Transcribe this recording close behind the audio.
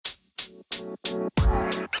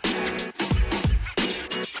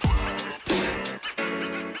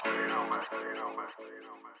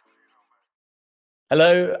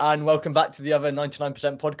Hello and welcome back to the Other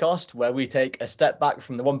 99% podcast, where we take a step back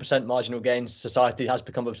from the 1% marginal gains society has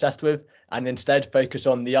become obsessed with and instead focus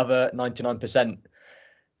on the other 99%.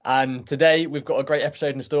 And today we've got a great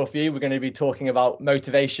episode in store for you. We're going to be talking about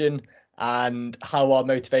motivation and how our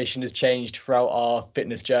motivation has changed throughout our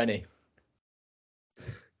fitness journey.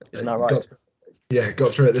 Isn't that right?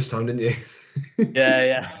 Got through it this time, didn't you?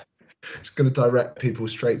 Yeah. Just going to direct people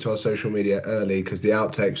straight to our social media early because the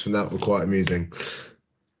outtakes from that were quite amusing.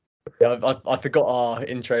 Yeah, I forgot our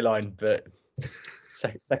intro line, but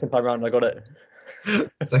second time around I got it.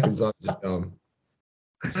 Second time's a charm.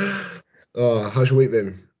 Oh, how's your week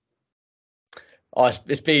been? Oh,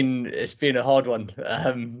 it's been a hard one.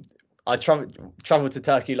 I traveled to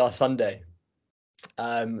Turkey last Sunday.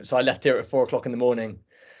 So I left here at 4 o'clock in the morning.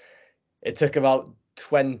 It took about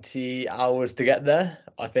 20 hours to get there,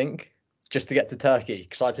 I think, just to get to Turkey,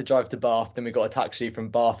 because I had to drive to Bath, then we got a taxi from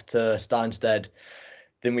Bath to Stansted,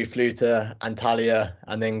 then we flew to Antalya,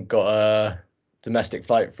 and then got a domestic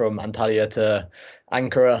flight from Antalya to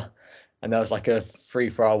Ankara, and there was like a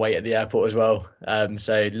 3-4 hour wait at the airport as well.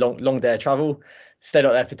 So long day of travel. Stayed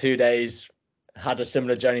out there for 2 days, had a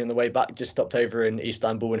similar journey on the way back, just stopped over in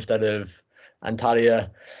Istanbul instead of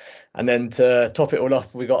Antalya. And then to top it all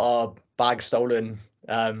off, we got our bag stolen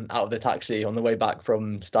out of the taxi on the way back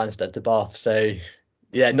from Stansted to Bath. So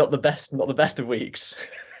yeah, not the best of weeks.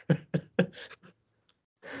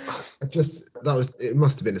 It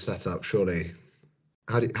must have been a setup, surely.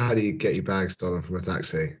 How do you get your bag stolen from a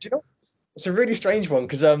taxi? Do you know, it's a really strange one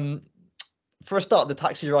because for a start, the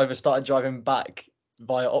taxi driver started driving back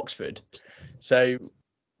via Oxford. So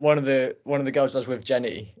one of the girls I was with,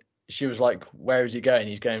 Jenny, she was like, "Where is he going?"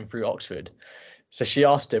 He's going through Oxford. So she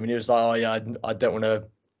asked him, and he was like, "Oh yeah, I don't want to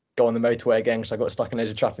go on the motorway again because I got stuck in loads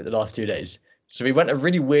of traffic the last 2 days." So we went a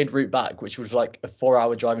really weird route back, which was like a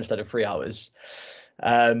 4-hour drive instead of 3 hours.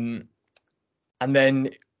 And then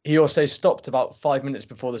he also stopped about 5 minutes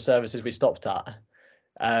before the services we stopped at.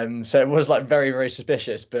 So it was like very, very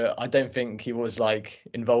suspicious, but I don't think he was like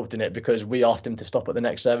involved in it because we asked him to stop at the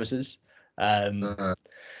next services.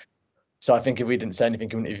 So I think if we didn't say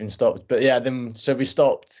anything, he wouldn't even stopped. But yeah, so we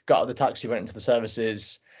stopped, got out of the taxi, went into the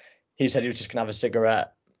services. He said he was just gonna have a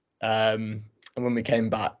cigarette. And when we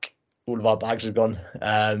came back, all of our bags had gone.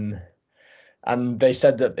 And they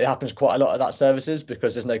said that it happens quite a lot at that services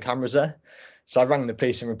because there's no cameras there. So I rang the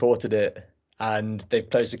police and reported it, and they've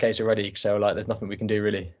closed the case already. So like, there's nothing we can do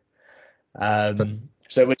really. So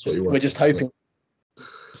we're just hoping.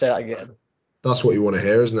 Say that again. That's what you want to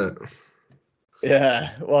hear, isn't it?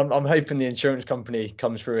 Yeah. Well, I'm hoping the insurance company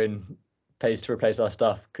comes through and pays to replace our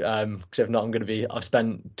stuff. Because if not, I've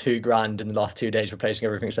spent $2,000 in the last 2 days replacing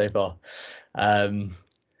everything so far.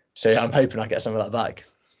 So yeah, I'm hoping I get some of that back.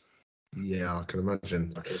 Yeah, I can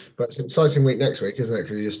imagine. But it's an exciting week next week, isn't it?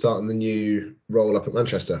 Because you're starting the new role up at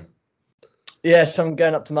Manchester. Yes, I'm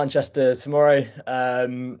going up to Manchester tomorrow.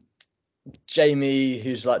 Jamie,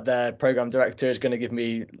 who's like their program director, is going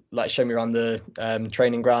to show me around the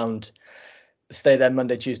training ground. Stay there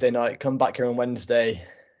Monday, Tuesday night. Come back here on Wednesday,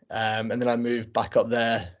 and then I move back up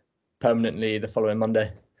there permanently the following Monday.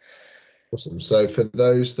 Awesome. So for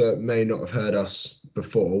those that may not have heard us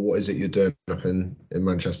before, what is it you're doing up in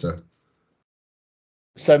Manchester?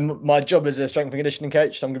 So my job is a strength and conditioning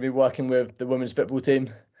coach. So I'm going to be working with the women's football team,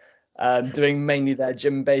 doing mainly their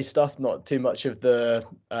gym-based stuff, not too much of the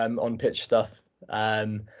on-pitch stuff.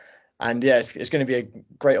 And yeah, it's going to be a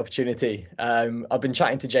great opportunity. I've been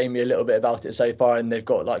chatting to Jamie a little bit about it so far, and they've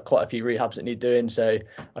got like quite a few rehabs that need doing. So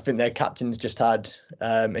I think their captain's just had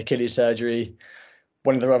Achilles surgery.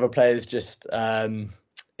 One of their other players just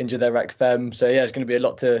injured their rec fem. So yeah, it's going to be a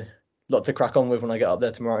lot to crack on with when I get up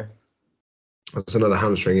there tomorrow. That's another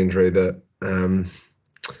hamstring injury that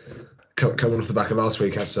coming off the back of last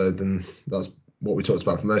week's episode, and that's what we talked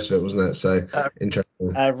about for most of it, wasn't it? So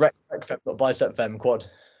interesting. Rec fem, not bicep fem, quad.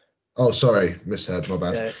 Oh, sorry, misheard. My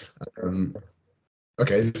bad. Yeah.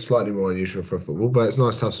 Okay, slightly more unusual for football, but it's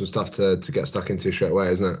nice to have some stuff to get stuck into straight away,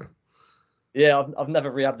 isn't it? Yeah, I've never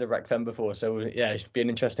rehabbed a rec fem before, so yeah, it should be an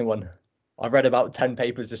interesting one. I've read about 10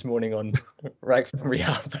 papers this morning on rec fem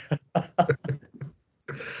rehab.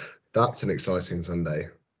 That's an exciting Sunday.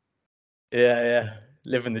 Yeah,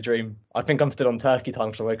 living the dream. I think I'm still on Turkey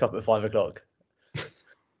time because I wake up at 5 o'clock.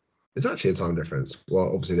 Is there actually a time difference?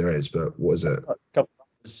 Well, obviously there is, but what is it? A couple of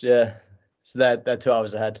hours, yeah. So they're 2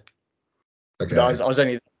 hours ahead. Okay. But I was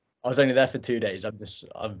only there for 2 days.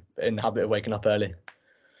 I'm in the habit of waking up early.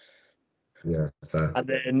 Yeah, fair. And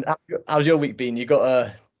then how's your week been? You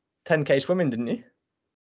got 10K swimming, didn't you?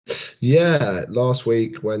 Yeah, last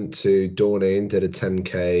week went to Dorney and did a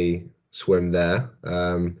 10K swim there.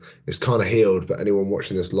 It's kind of healed, but anyone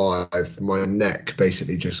watching this live, my neck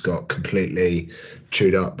basically just got completely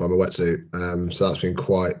chewed up by my wetsuit. So that's been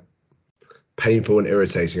quite painful and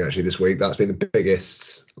irritating actually this week. That's been the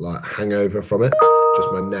biggest like hangover from it.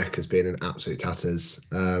 Just my neck has been in absolute tatters.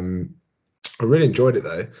 I really enjoyed it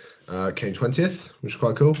though. Came 20th, which is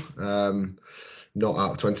quite cool. Not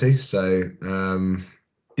out of 20, so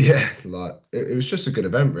yeah, like it was just a good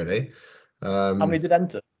event really. How many did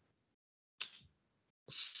enter?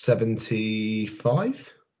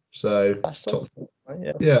 75. So That's top.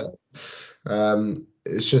 Yeah. Yeah.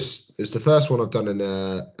 It's the first one I've done in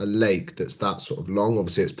a lake that's that sort of long.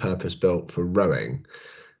 Obviously, it's purpose built for rowing.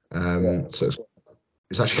 So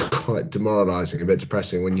it's actually quite demoralising, a bit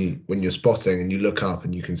depressing when you're spotting and you look up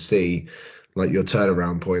and you can see like your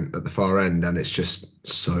turnaround point at the far end, and it's just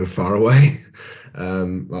so far away.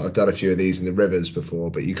 Like I've done a few of these in the rivers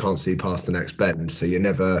before, but you can't see past the next bend, so you're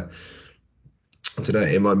never. I don't know.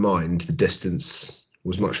 In my mind, the distance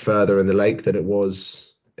was much further in the lake than it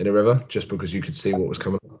was in a river, just because you could see what was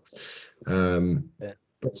coming up.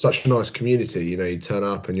 But such a nice community, you know. You turn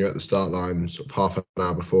up and you're at the start line sort of half an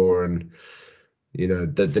hour before, and you know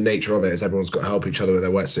the nature of it is everyone's got to help each other with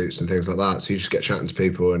their wetsuits and things like that. So you just get chatting to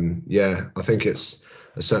people, and yeah, I think it's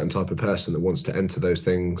a certain type of person that wants to enter those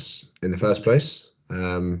things in the first place.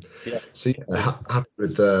 So yeah, happy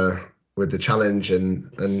with the challenge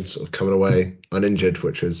and sort of coming away uninjured,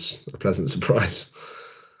 which was a pleasant surprise.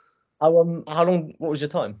 How long? What was your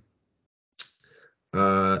time?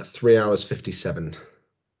 3 hours 57.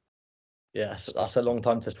 Yeah, that's a long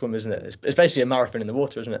time to swim, isn't it? It's basically a marathon in the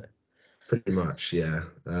water, isn't it? Pretty much, yeah.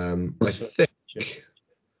 I think,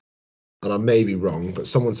 and I may be wrong, but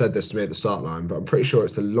someone said this to me at the start line, but I'm pretty sure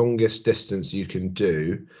it's the longest distance you can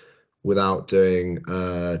do without doing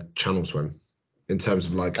a channel swim in terms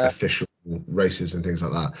of like official races and things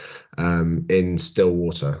like that in still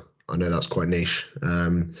water. I know that's quite niche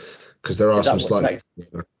because there are some slightly.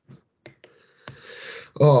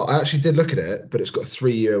 Oh, I actually did look at it, but it's got a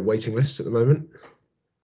 3-year waiting list at the moment.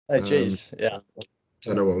 Oh, jeez. Yeah.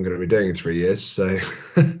 Don't know what I'm going to be doing in 3 years. So,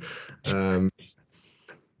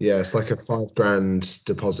 yeah, it's like a $5,000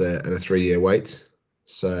 deposit and a 3-year wait.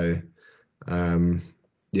 So, yeah,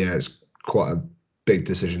 it's quite a big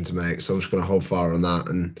decision to make. So I'm just going to hold fire on that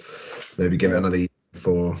and maybe give it another year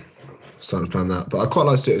before starting to plan that. But I'd quite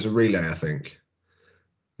like to do it as a relay, I think.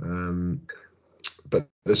 But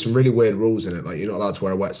there's some really weird rules in it. Like you're not allowed to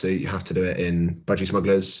wear a wetsuit. You have to do it in budgie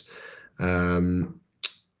smugglers.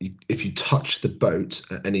 If you touch the boat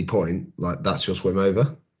at any point, like that's your swim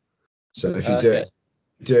over. So if you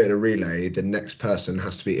do it in a relay, the next person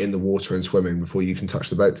has to be in the water and swimming before you can touch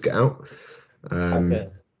the boat to get out.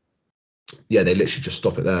 Yeah, they literally just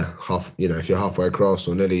stop it there. If you're halfway across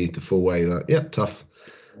or nearly the full way, like, yeah, tough.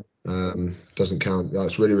 Doesn't count.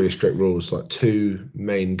 It's really, really strict rules. Like 2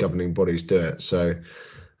 main governing bodies do it. So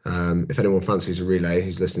if anyone fancies a relay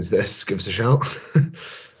who's listening to this, give us a shout.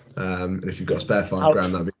 And if you've got a spare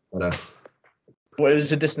 $5,000, that'd be better. What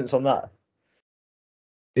is the distance on that?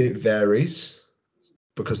 It varies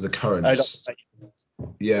because of the currents.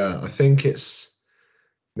 Yeah, I think it's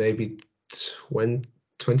maybe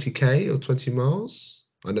 20K or 20 miles.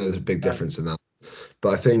 I know there's a big difference in that, but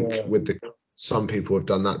I think some people have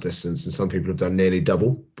done that distance and some people have done nearly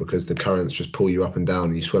double because the currents just pull you up and down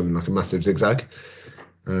and you swim like a massive zigzag.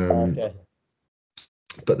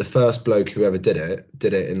 But the first bloke who ever did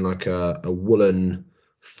it in like a woolen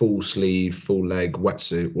full sleeve, full leg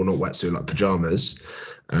wetsuit, well not wetsuit, like pajamas.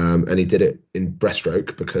 And he did it in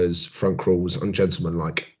breaststroke because front crawl was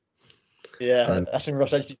ungentlemanlike. Yeah, and that's in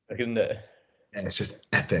Ross Edgley, isn't it? Yeah, it's just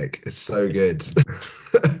epic. It's so good.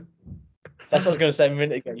 That's what I was going to say a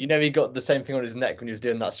minute ago. You know, he got the same thing on his neck when he was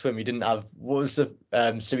doing that swim. He didn't have, what was the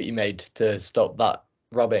suit he made to stop that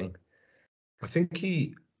rubbing? I think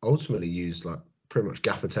he ultimately used like pretty much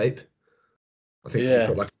gaffer tape. I think he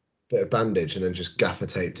put like a bit of bandage and then just gaffer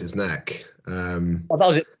taped his neck. That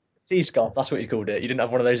was it. Sea scarf, that's what he called it. You didn't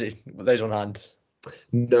have one of those on hand.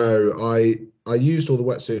 No, I used all the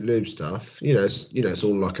wetsuit lube stuff. It's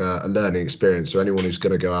all like a learning experience. So anyone who's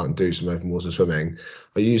going to go out and do some open water swimming,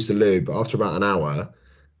 I used the lube. But after about an hour,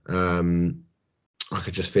 I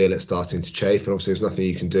could just feel it starting to chafe. And obviously, there's nothing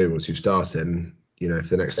you can do once you've started. And, for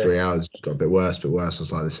the next 3 hours, it got a bit worse. I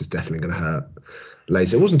was like, this is definitely going to hurt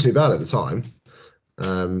later. It wasn't too bad at the time.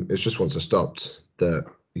 It's just once I stopped that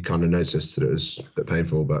you kind of noticed that it was a bit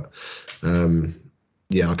painful. But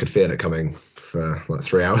yeah, I could feel it coming for like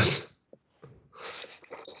 3 hours.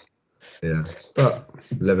 Yeah, but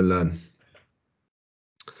live and learn.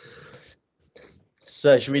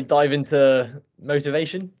 So should we dive into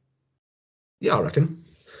motivation? Yeah, I reckon.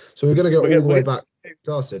 So we're going to go all the way back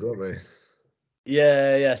started, weren't we?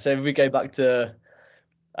 Yeah. So if we go back to,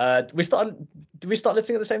 did we start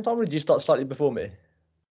lifting at the same time, or did you start slightly before me? I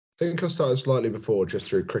think I started slightly before, just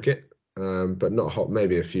through cricket, but not hot.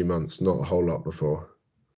 Maybe a few months, not a whole lot before.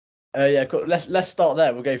 Yeah, cool. Let's start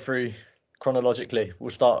there. We'll go through chronologically.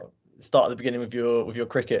 We'll start at the beginning with your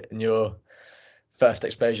cricket and your first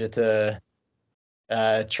exposure to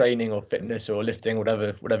training or fitness or lifting,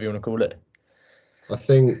 whatever you want to call it. I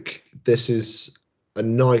think this is a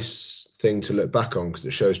nice thing to look back on because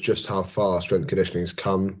it shows just how far strength conditioning has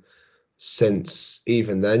come since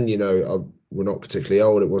even then. You know, we're not particularly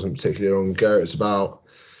old. It wasn't particularly long ago. It's about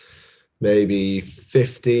maybe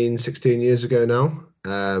 15, 16 years ago now.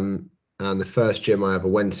 And the first gym I ever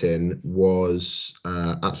went in was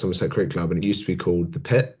at Somerset Cricket Club, and it used to be called The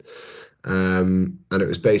Pit. And it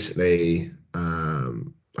was basically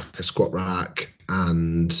like a squat rack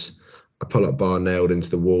and a pull-up bar nailed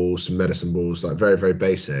into the wall, some medicine balls, like very, very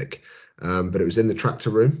basic. But it was in the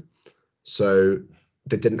tractor room. So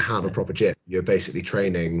they didn't have a proper gym. You're basically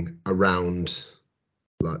training around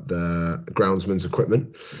like the groundsman's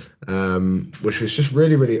equipment, which was just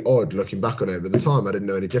really, really odd looking back on it. But at the time, I didn't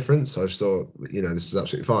know any difference. I just thought, you know, this is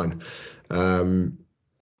absolutely fine.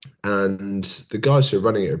 And the guys who are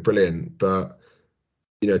running it are brilliant. But,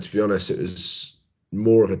 you know, to be honest, it was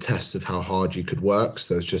more of a test of how hard you could work.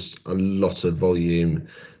 So there's just a lot of volume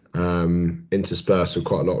interspersed with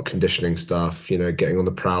quite a lot of conditioning stuff, you know, getting on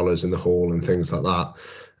the prowlers in the hall and things like that.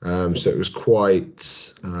 So it was quite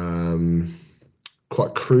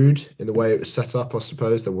crude in the way it was set up, I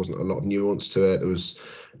suppose. There wasn't a lot of nuance to it. There was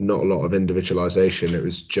not a lot of individualization. It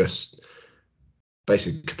was just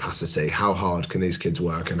basic capacity. How hard can these kids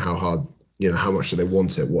work, and how hard, you know, how much do they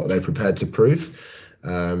want it? What are they prepared to prove?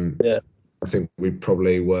 I think we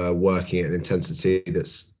probably were working at an intensity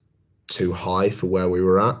that's too high for where we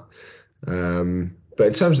were at. But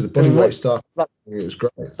in terms of the bodyweight stuff, it was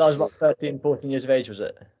great. That was about 13, 14 years of age, was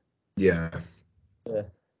it? Yeah.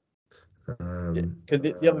 Because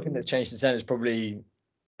the other thing that's changed since then is probably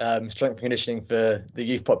strength and conditioning for the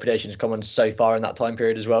youth population has come on so far in that time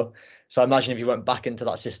period as well. So I imagine if you went back into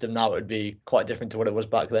that system now, it would be quite different to what it was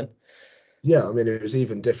back then. Yeah, I mean, it was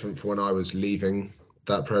even different from when I was leaving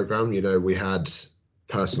that program. You know, we had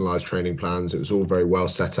personalized training plans. It was all very well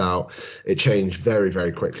set out. It changed very,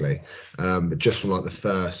 very quickly. But just from like the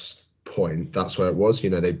first point, that's where it was. You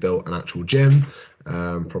know, they built an actual gym,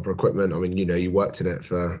 proper equipment. I mean, you know, you worked in it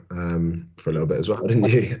for a little bit as well, didn't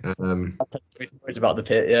you? It's about the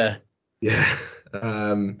pit, yeah. Yeah.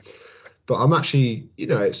 But I'm actually, you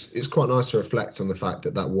know, it's quite nice to reflect on the fact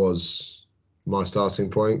that that was my starting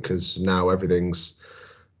point, because now everything's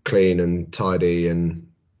clean and tidy and,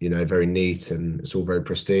 you know, very neat, and it's all very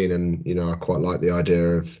pristine. And, you know, I quite like the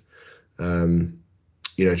idea of,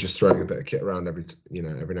 you know, just throwing a bit of kit around every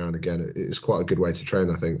now and again. It's quite a good way to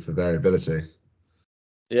train, I think, for variability.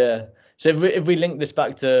 Yeah. So if we link this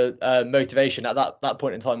back to motivation at that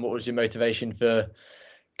point in time, what was your motivation for?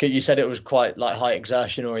 You said it was quite like high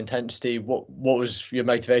exertion or intensity. What was your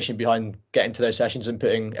motivation behind getting to those sessions and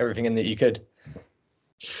putting everything in that you could?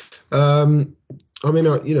 I mean,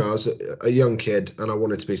 you know, I was a young kid and I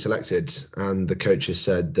wanted to be selected, and the coaches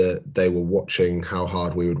said that they were watching how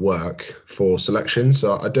hard we would work for selection.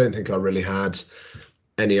 So I don't think I really had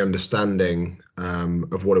any understanding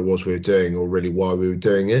of what it was we were doing or really why we were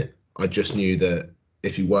doing it. I just knew that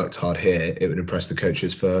if you worked hard here, it would impress the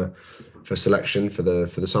coaches for selection for the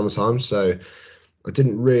summertime. So I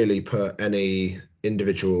didn't really put any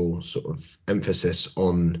individual sort of emphasis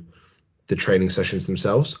on the training sessions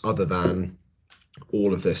themselves, other than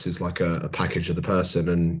all of this is like a package of the person,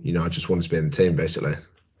 and, you know, I just wanted to be in the team basically.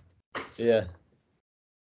 Yeah.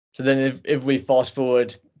 So then if we fast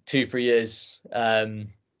forward 2-3 years,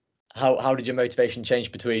 how did your motivation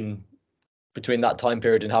change between that time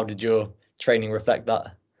period, and how did your training reflect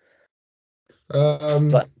that?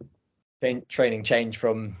 Training change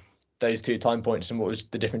from those two time points, and what was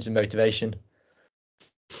the difference in motivation?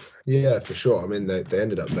 Yeah, for sure. I mean, they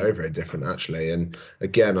ended up very, very different actually. And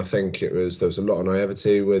again, I think there was a lot of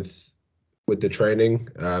naivety with the training.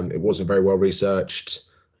 It wasn't very well researched,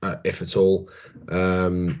 if at all.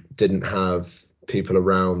 Didn't have people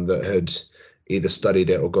around that had either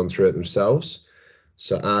studied it or gone through it themselves.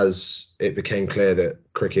 So as it became clear that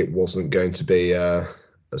cricket wasn't going to be a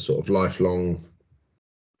sort of lifelong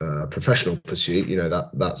professional pursuit, you know,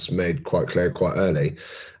 that's made quite clear quite early.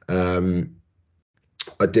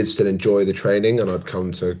 I did still enjoy the training, and I'd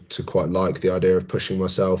come to quite like the idea of pushing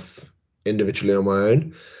myself individually on my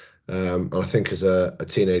own. And I think as a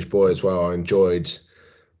teenage boy as well, I enjoyed,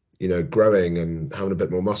 you know, growing and having a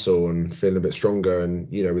bit more muscle and feeling a bit stronger.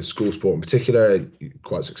 And, you know, with school sport in particular,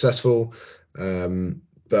 quite successful.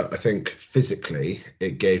 But I think physically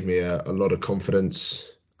it gave me a lot of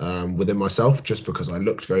confidence within myself, just because I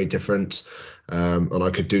looked very different, and I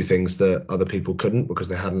could do things that other people couldn't because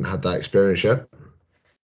they hadn't had that experience yet.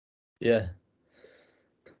 Yeah.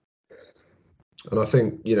 And I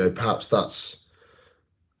think, you know, perhaps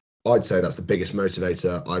I'd say that's the biggest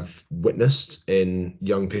motivator I've witnessed in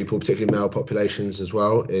young people, particularly male populations as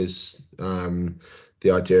well, is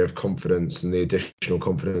the idea of confidence and the additional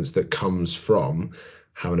confidence that comes from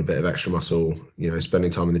having a bit of extra muscle, you know,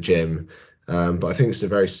 spending time in the gym. But I think it's a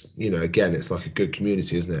very, you know, again, it's like a good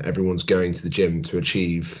community, isn't it? Everyone's going to the gym to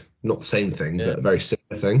achieve not the same thing, Yeah. but a very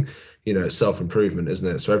similar thing. You know, it's self-improvement,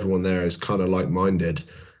 isn't it? So everyone there is kind of like-minded.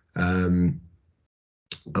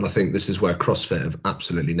 And I think this is where CrossFit have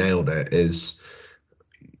absolutely nailed it, is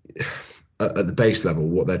at the base level,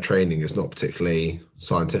 what they're training is not particularly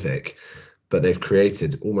scientific, but they've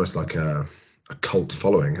created almost like a cult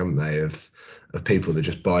following, haven't they, of people that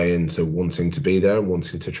just buy into wanting to be there and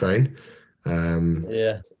wanting to train.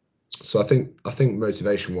 Yeah. So I think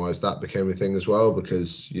motivation wise, that became a thing as well,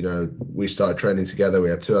 because, you know, we started training together. We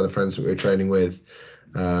had two other friends that we were training with,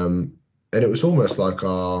 and it was almost like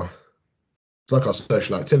our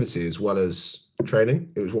social activity as well as training.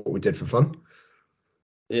 It was what we did for fun.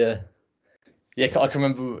 Yeah. Yeah, I can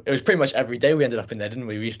remember it was pretty much every day we ended up in there, didn't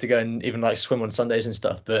we? We used to go and even like swim on Sundays and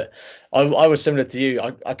stuff. But I was similar to you.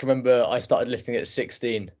 I can remember I started lifting at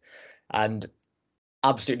 16 and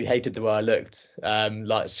absolutely hated the way I looked.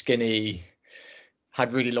 Like skinny,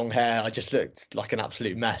 had really long hair. I just looked like an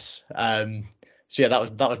absolute mess. So yeah,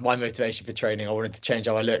 that was my motivation for training. I wanted to change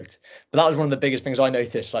how I looked. But that was one of the biggest things I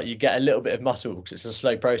noticed. Like you get a little bit of muscle because it's a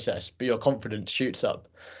slow process, but your confidence shoots up,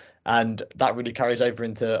 and that really carries over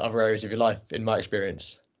into other areas of your life, in my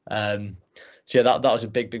experience. So yeah, that was a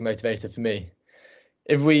big motivator for me.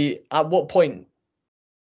 At what point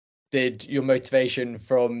did your motivation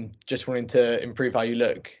from just wanting to improve how you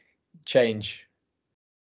look change?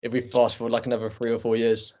 If we fast forward like another 3 or 4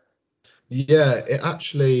 years. Yeah, it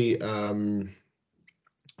actually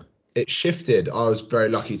it shifted. I was very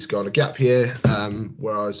lucky to go on a gap year,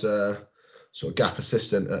 where I was a sort of gap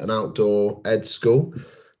assistant at an outdoor ed school.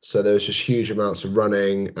 So there was just huge amounts of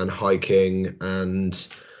running and hiking and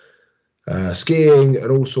skiing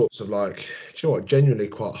and all sorts of, like, do you know what, genuinely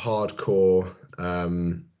quite hardcore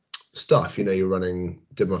stuff. You know,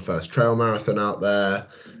 did my first trail marathon out there.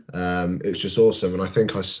 It was just awesome. And I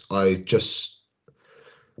think I just,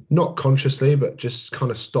 not consciously, but just kind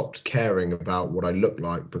of stopped caring about what I looked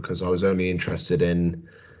like, because I was only interested in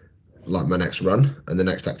like my next run and the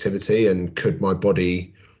next activity, and could my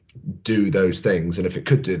body do those things? And if it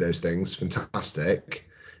could do those things, fantastic.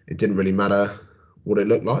 It didn't really matter what it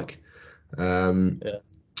looked like. Yeah.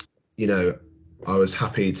 You know, I was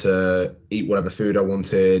happy to eat whatever food I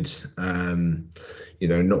wanted. You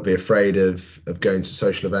know, not be afraid of going to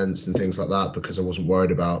social events and things like that, because I wasn't worried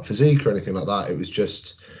about physique or anything like that. It was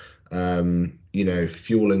just, you know,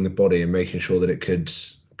 fueling the body and making sure that it could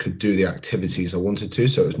do the activities I wanted to.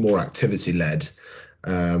 So it was more activity led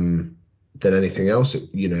than anything else.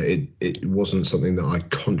 You know, it wasn't something that I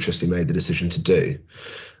consciously made the decision to do,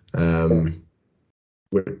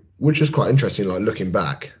 which was quite interesting. Like looking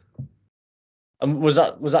back. And was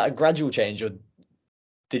that a gradual change, or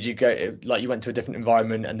did you go like you went to a different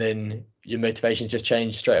environment and then your motivations just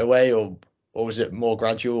changed straight away, or was it more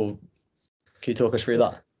gradual? Can you talk us through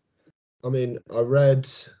that? I mean, I've read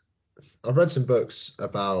some books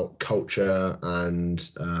about culture and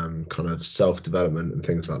kind of self-development and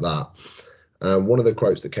things like that. One of the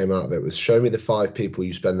quotes that came out of it was, "Show me the 5 people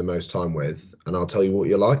you spend the most time with, and I'll tell you what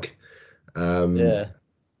you're like." Um, Yeah.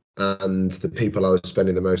 and the people I was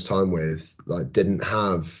spending the most time with, like, didn't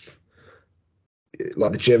have,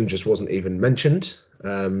 like, the gym just wasn't even mentioned.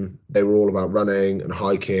 They were all about running and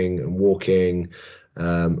hiking and walking,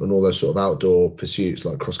 and all those sort of outdoor pursuits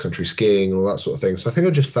like cross country skiing and all that sort of thing. So I think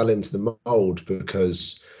I just fell into the mold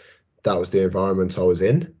because that was the environment I was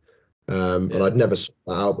in. And Yeah. I'd never sought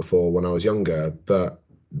that out before when I was younger, but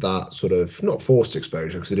that sort of, not forced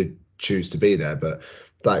exposure because I did choose to be there, but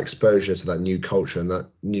that exposure to that new culture and that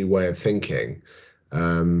new way of thinking,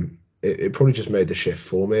 it probably just made the shift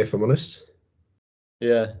for me, if I'm honest.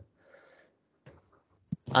 Yeah.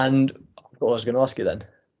 And what I was going to ask you then.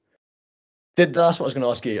 That's what I was going to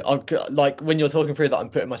ask you. Like when you're talking through that, I'm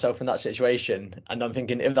putting myself in that situation, and I'm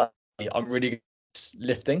thinking, if that I'm really good at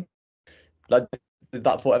lifting. Like, did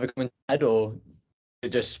that thought ever come in your head, or it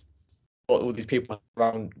just what all these people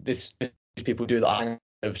around these people do that?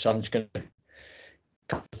 so I'm just going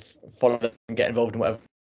to follow them and get involved in whatever.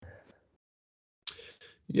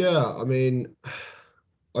 Yeah, I mean,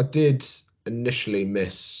 I did initially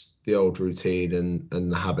miss the old routine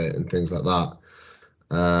and the habit and things like that.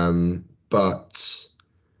 But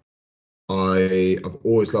I've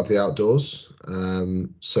always loved the outdoors.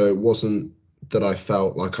 So it wasn't that I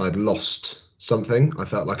felt like I'd lost something. I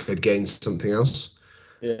felt like I'd gained something else.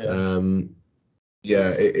 Yeah.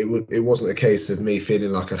 Yeah, it wasn't a case of me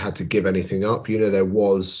feeling like I'd had to give anything up. There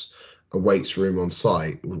was a weights room on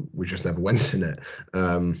site. We just never went in it.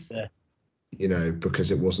 Yeah.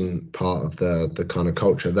 Because it wasn't part of the kind of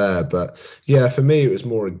culture there. But yeah, for me, it was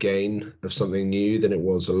more a gain of something new than it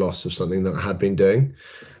was a loss of something that I had been doing.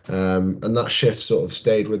 And that shift sort of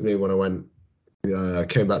stayed with me when I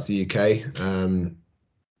came back to the UK.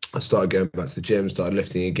 I started going back to the gym, started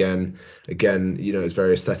lifting again. Again, it's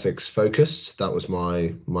very aesthetics focused. That was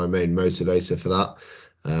my main motivator for that,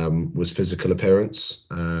 was physical appearance.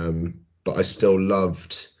 But I still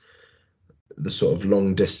loved the sort of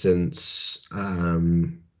long distance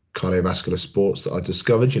cardiovascular sports that I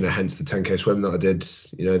discovered, hence the 10K swim that I did,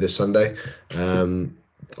 this Sunday.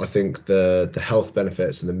 I think the health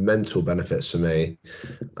benefits and the mental benefits for me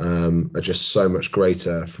are just so much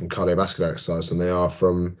greater from cardiovascular exercise than they are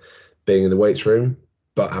from being in the weights room.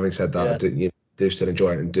 But having said that, Yeah. I do still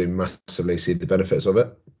enjoy it and do massively see the benefits of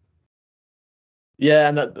it. Yeah,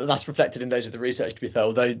 and that's reflected in loads of the research, to be fair.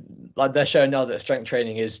 Although, like, they're showing now that strength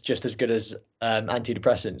training is just as good as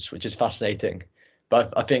antidepressants, which is fascinating.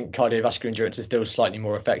 But I think cardiovascular endurance is still slightly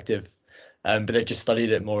more effective. But they've just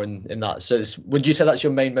studied it more in that. So, would you say that's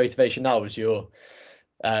your main motivation now? Is your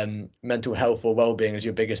mental health or well-being as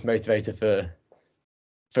your biggest motivator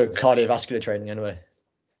for cardiovascular training, anyway?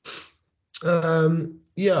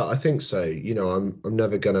 Yeah, I think so. I'm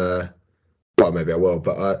never gonna. Well, maybe I will,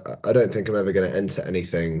 but I don't think I'm ever going to enter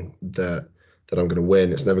anything that I'm going to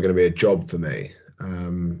win. It's never going to be a job for me.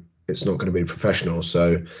 It's not going to be professional.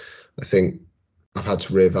 So I think I've had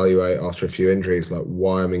to reevaluate after a few injuries, like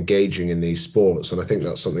why I'm engaging in these sports. And I think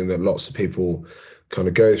that's something that lots of people kind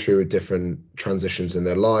of go through with different transitions in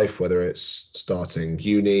their life, whether it's starting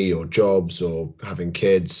uni or jobs or having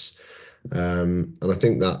kids. And I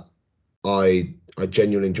think that I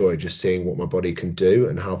genuinely enjoy just seeing what my body can do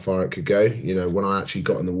and how far it could go. When I actually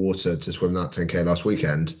got in the water to swim that 10K last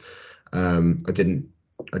weekend, I didn't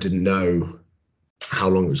know how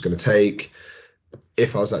long it was going to take,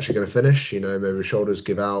 if I was actually going to finish. Maybe my shoulders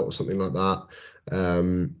give out or something like that.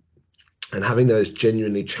 And having those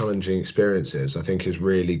genuinely challenging experiences, I think, is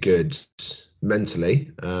really good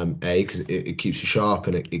mentally. Because it keeps you sharp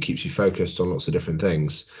and it keeps you focused on lots of different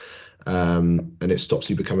things. And it stops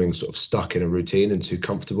you becoming sort of stuck in a routine and too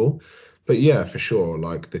comfortable. But yeah, for sure,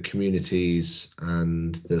 like the communities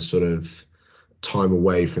and the sort of time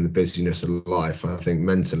away from the busyness of life, I think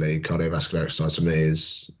mentally cardiovascular exercise for me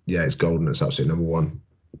it's golden. It's absolutely number one.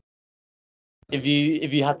 If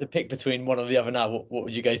you had to pick between one or the other now, what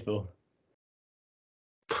would you go for?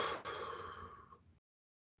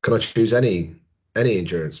 Can I choose any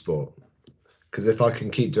endurance sport? Because if I can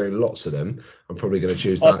keep doing lots of them, I'm probably going to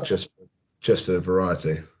choose that just for the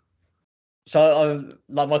variety. So,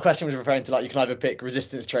 like, my question was referring to, like, you can either pick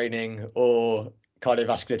resistance training or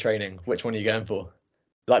cardiovascular training. Which one are you going for?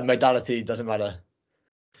 Like, modality doesn't matter.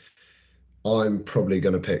 I'm probably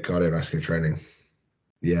going to pick cardiovascular training.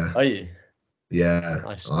 Yeah. Are you? Yeah,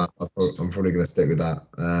 Nice. I'm probably going to stick with that.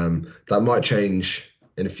 That might change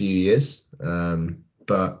in a few years,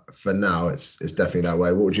 but for now, it's definitely that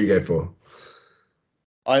way. What would you go for?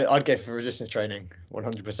 I'd go for resistance training,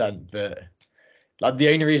 100%. But, like, the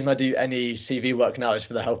only reason I do any CV work now is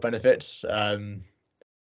for the health benefits.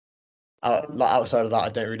 Outside of that, I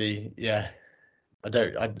don't really. Yeah, I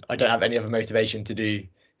don't have any other motivation to do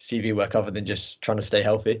CV work other than just trying to stay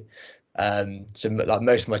healthy. So, like,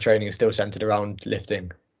 most of my training is still centered around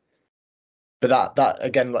lifting. But that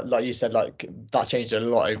again, like you said, like, that changed a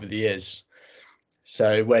lot over the years.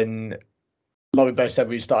 So when, like we both said,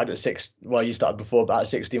 we started at six. Well, you started before, but at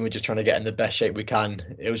 16, we're just trying to get in the best shape we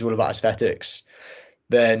can. It was all about aesthetics.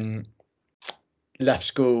 Then left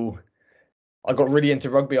school. I got really into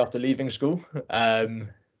rugby after leaving school.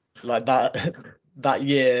 Like that that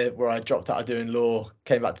year where I dropped out of doing law,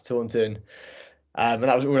 came back to Taunton. And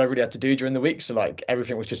that was all I really had to do during the week. So, like,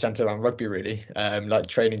 everything was just centered around rugby, really. Like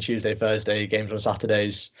training Tuesday, Thursday, games on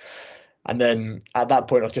Saturdays. And then at that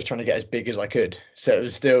point, I was just trying to get as big as I could. So it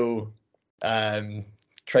was still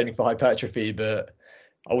training for hypertrophy, but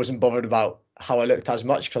I wasn't bothered about how I looked as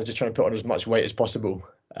much because I was just trying to put on as much weight as possible.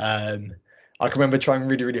 I can remember trying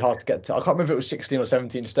really, really hard to get to. I can't remember if it was 16 or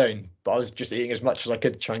 17 stone, but I was just eating as much as I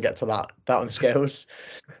could to try and get to that on the scales.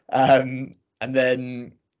 And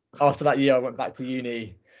then after that year, I went back to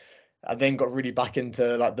uni. I then got really back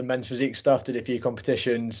into like the men's physique stuff, did a few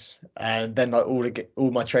competitions, and then like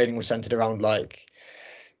all my training was centered around like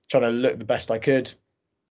trying to look the best I could.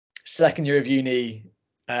 Second year of uni,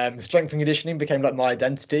 strength and conditioning became like my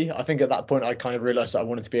identity. I think at that point I kind of realized that I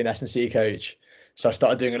wanted to be an S&C coach. So I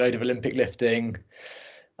started doing a load of Olympic lifting,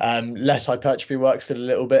 less hypertrophy work, still a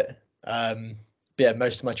little bit. But yeah,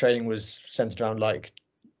 most of my training was centered around like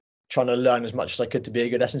trying to learn as much as I could to be a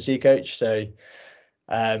good S&C coach. So,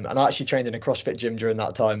 and I actually trained in a CrossFit gym during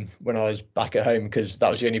that time when I was back at home, because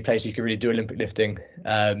that was the only place you could really do Olympic lifting.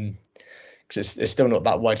 Because it's still not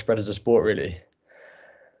that widespread as a sport, really.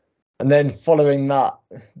 And then following that,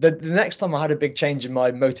 the next time I had a big change in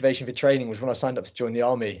my motivation for training was when I signed up to join the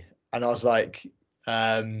army. And I was like,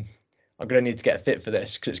 I'm going to need to get fit for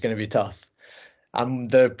this because it's going to be tough. And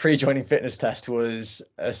the pre-joining fitness test was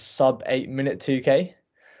a sub 8-minute 2K.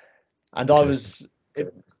 And I was,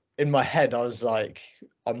 in my head, I was like,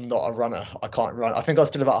 I'm not a runner. I can't run. I think I was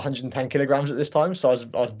still about 110 kilograms at this time. So I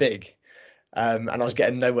was big. And I was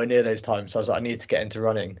getting nowhere near those times. So I was like, I need to get into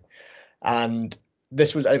running. And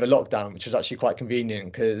this was over lockdown, which was actually quite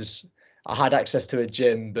convenient because I had access to a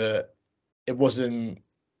gym, but it wasn't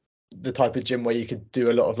the type of gym where you could do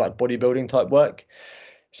a lot of like bodybuilding type work.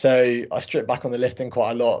 So I stripped back on the lifting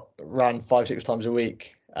quite a lot, ran 5-6 times a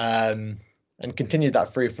week, and continued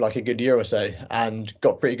that through for like a good year or so, and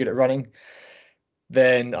got pretty good at running.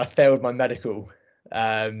 Then I failed my medical,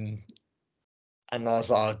 and I was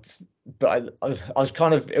like, but I was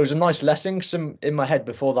kind of, it was a nice lesson. Some in my head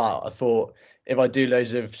before that, I thought if I do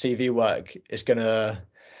loads of CV work, it's gonna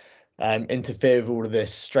interfere with all of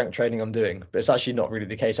this strength training I'm doing. But it's actually not really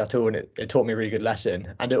the case at all, and it taught me a really good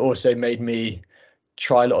lesson. And it also made me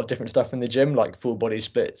try a lot of different stuff in the gym, like full body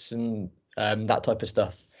splits and that type of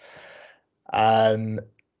stuff. And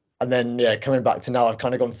then yeah, coming back to now, I've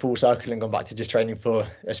kind of gone full circle and gone back to just training for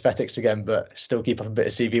aesthetics again, but still keep up a bit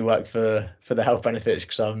of CV work for the health benefits,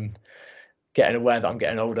 because I'm getting aware that I'm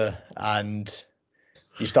getting older, and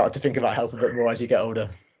you start to think about health a bit more as you get older.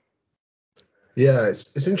 Yeah,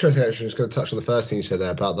 it's interesting. Actually, I'm just going to touch on the first thing you said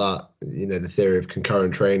there about that. The theory of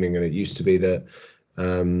concurrent training, and it used to be that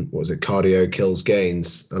what was it, cardio kills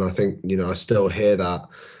gains, and I think I still hear that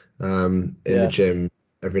in the gym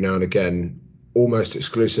every now and again, almost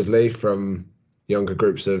exclusively from younger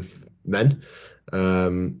groups of men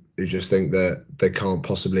who just think that they can't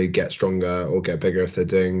possibly get stronger or get bigger if they're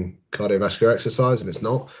doing cardiovascular exercise, and it's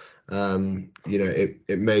not.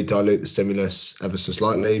 It may dilute the stimulus ever so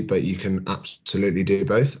slightly, but you can absolutely do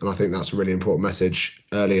both. And I think that's a really important message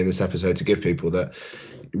early in this episode to give people, that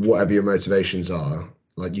whatever your motivations are,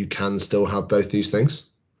 like, you can still have both these things.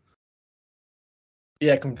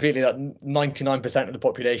 Yeah, completely. Like 99% of the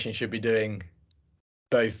population should be doing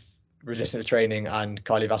both resistance training and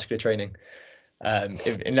cardiovascular training.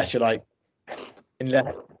 Unless you're like,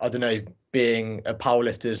 I don't know, being a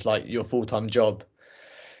powerlifter is like your full-time job.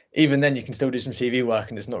 Even then, you can still do some CV work,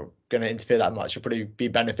 and it's not going to interfere that much. It'll probably be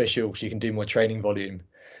beneficial because you can do more training volume.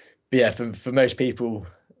 But yeah, for most people,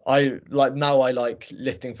 I like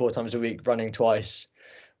lifting 4 times a week, running twice.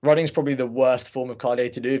 Running is probably the worst form of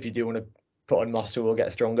cardio to do if you do want to put on muscle or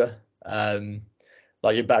get stronger.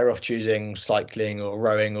 Like, you're better off choosing cycling or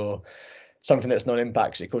rowing or something that's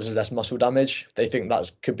non-impact, because it causes less muscle damage. They think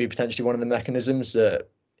that could be potentially one of the mechanisms that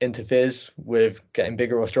interferes with getting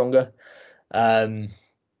bigger or stronger.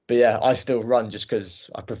 But yeah, I still run just because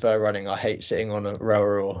I prefer running. I hate sitting on a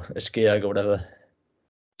rower or a ski erg or whatever.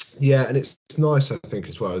 Yeah, and it's nice, I think,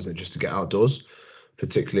 as well, isn't it, just to get outdoors,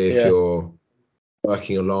 particularly if you're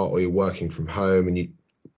working a lot or you're working from home and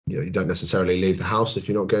you don't necessarily leave the house. If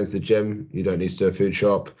you're not going to the gym, you don't need to do a food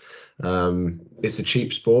shop. It's a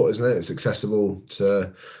cheap sport, isn't it? It's accessible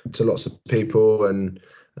to lots of people. And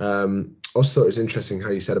also thought it was interesting how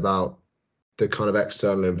you said about the kind of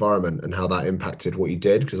external environment and how that impacted what you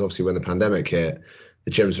did, because obviously when the pandemic hit,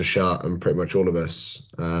 the gyms were shut and pretty much all of us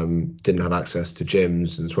didn't have access to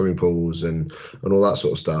gyms and swimming pools and all that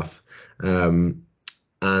sort of stuff.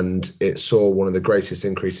 And it saw one of the greatest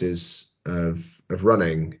increases of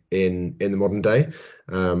running in the modern day,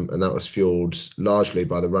 and that was fueled largely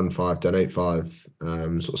by the Run 5 Donate 5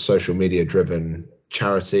 sort of social media driven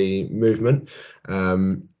charity movement.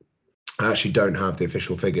 I actually don't have the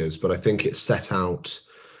official figures, but I think it set out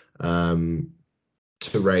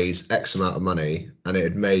to raise X amount of money, and it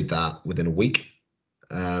had made that within a week.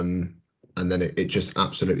 And and then it just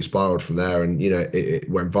absolutely spiraled from there, and it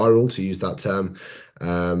went viral, to use that term.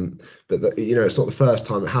 But it's not the first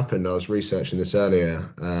time it happened. I was researching this earlier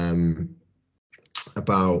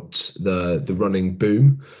about the running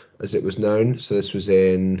boom, as it was known. So this was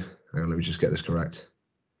in, hang on, let me just get this correct,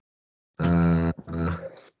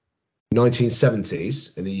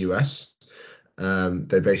 1970s in the US.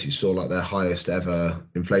 They basically saw like their highest ever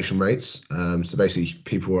inflation rates. So basically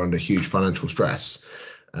people were under huge financial stress.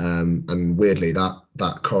 And weirdly,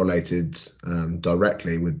 that correlated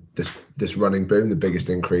directly with this running boom, the biggest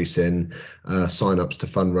increase in sign-ups to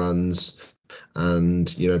fun runs,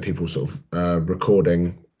 and people sort of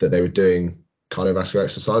recording that they were doing cardiovascular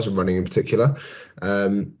exercise and running in particular.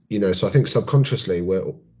 So I think subconsciously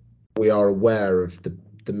we are aware of the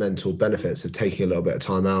mental benefits of taking a little bit of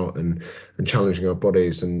time out and challenging our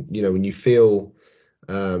bodies. And when you feel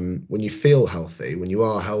healthy, when you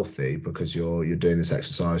are healthy because you're doing this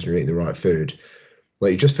exercise and you're eating the right food,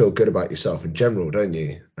 like, you just feel good about yourself in general, don't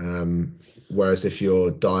you? Whereas if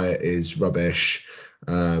your diet is rubbish,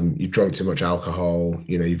 you've drunk too much alcohol,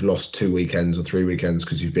 you've lost 2 weekends or 3 weekends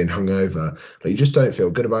because you've been hungover, like, you just don't feel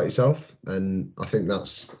good about yourself. And I think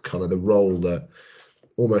that's kind of the role that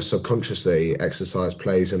almost subconsciously exercise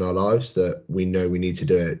plays in our lives, that we know we need to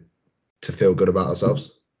do it to feel good about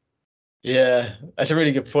ourselves. Yeah, that's a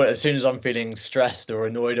really good point. As soon as I'm feeling stressed or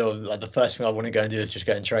annoyed, or like, the first thing I want to go and do is just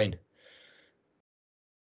go and train.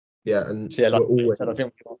 Yeah, and So yeah, like we're always, I said, I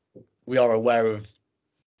think we are aware of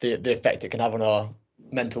the effect it can have on our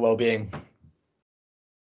mental well-being.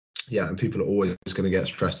 Yeah, and people are always going to get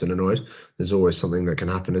stressed and annoyed. There's always something that can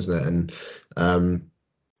happen, isn't it? And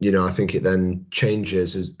I think it then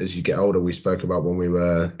changes as you get older. We spoke about when we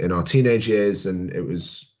were in our teenage years, and it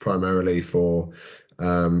was primarily for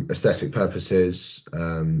aesthetic purposes,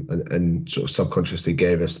 and sort of subconsciously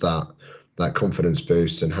gave us that confidence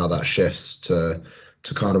boost, and how that shifts to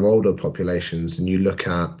kind of older populations. And you look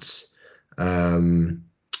at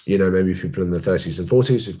maybe people in the 30s and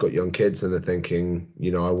 40s who've got young kids, and they're thinking,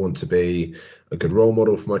 I want to be a good role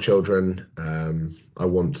model for my children. I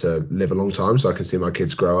want to live a long time so I can see my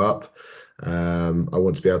kids grow up. I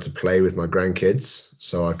want to be able to play with my grandkids,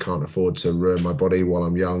 so I can't afford to ruin my body while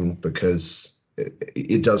I'm young, because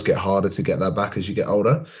it does get harder to get that back as you get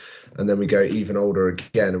older. And then we go even older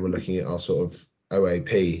again, and we're looking at our sort of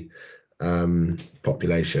OAP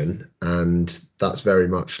population, and that's very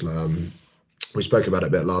much we spoke about it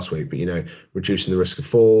a bit last week, but reducing the risk of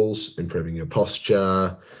falls, improving your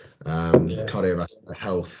posture, cardiovascular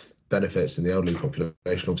health benefits in the elderly population,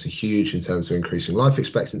 obviously huge in terms of increasing life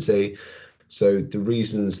expectancy. So the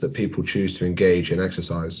reasons that people choose to engage in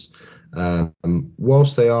exercise,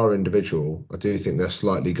 whilst they are individual, I do think they're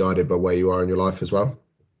slightly guided by where you are in your life as well.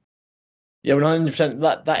 Yeah, 100%.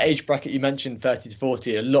 That age bracket you mentioned, 30 to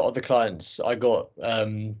 40, a lot of the clients I got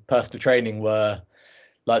personal training were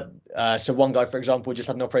like, so one guy, for example, just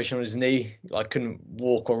had an operation on his knee, like couldn't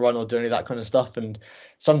walk or run or do any of that kind of stuff. And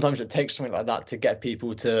sometimes it takes something like that to get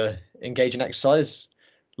people to engage in exercise.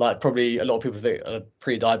 Like, probably a lot of people that are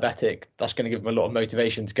pre-diabetic, that's going to give them a lot of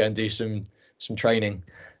motivation to go and do some training.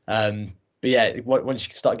 But yeah, once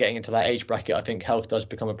you start getting into that age bracket, I think health does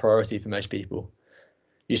become a priority for most people.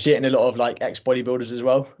 You see it in a lot of like ex-bodybuilders as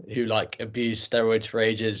well, who like abuse steroids for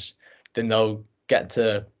ages, then they'll get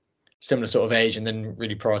to similar sort of age and then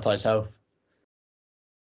really prioritize health.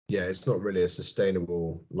 Yeah, it's not really a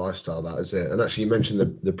sustainable lifestyle, that, is it? And actually, you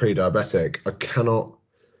mentioned the pre-diabetic. I cannot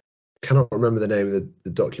remember the name of the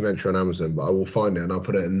documentary on Amazon, but I will find it and I'll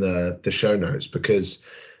put it in the show notes, because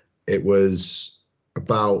it was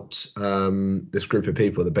about this group of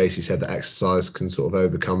people that basically said that exercise can sort of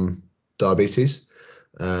overcome diabetes,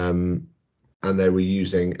 and they were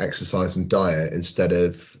using exercise and diet instead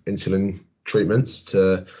of insulin treatments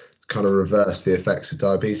to kind of reverse the effects of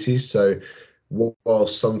diabetes. So while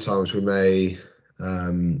sometimes we may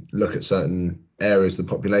look at certain areas of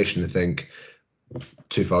the population and think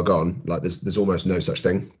too far gone, like there's almost no such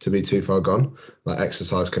thing to be too far gone. Like,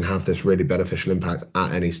 exercise can have this really beneficial impact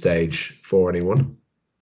at any stage for anyone.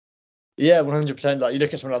 Yeah, 100%. Like, you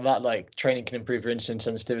look at something like that, like training can improve your insulin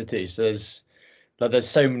sensitivity. So there's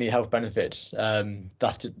so many health benefits.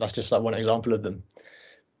 That's just like one example of them.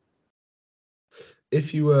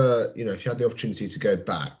 If you were, if you had the opportunity to go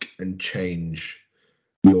back and change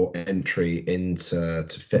your entry into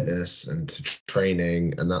fitness and to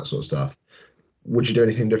training and that sort of stuff, would you do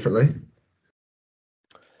anything differently?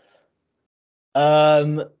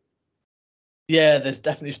 Yeah, there's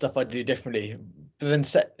definitely stuff I'd do differently. But then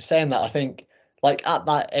saying that, I think like at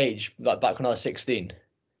that age, like back when I was 16,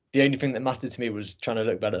 the only thing that mattered to me was trying to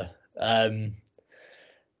look better.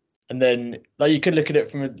 And then like you could look at it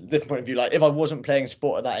from a different point of view. Like if I wasn't playing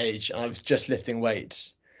sport at that age and I was just lifting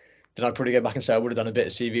weights, then I'd probably go back and say I would have done a bit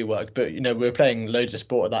of CV work. But we were playing loads of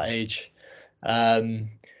sport at that age.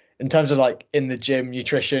 In terms of like in the gym,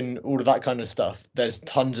 nutrition, all of that kind of stuff, there's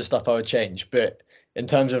tons of stuff I would change. But in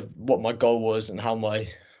terms of what my goal was and how my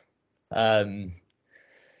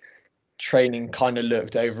training kind of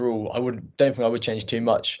looked overall, don't think I would change too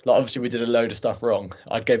much. Like obviously we did a load of stuff wrong.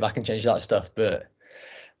 I'd go back and change that stuff, but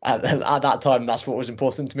at that time, that's what was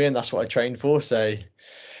important to me, and that's what I trained for. So,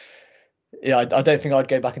 yeah, I don't think I'd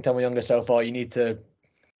go back and tell my younger self, "Oh, you need to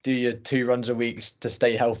do your 2 runs a week to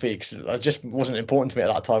stay healthy," because it just wasn't important to me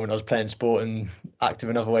at that time when I was playing sport and active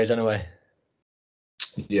in other ways anyway.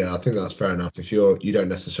 Yeah, I think that's fair enough. If you don't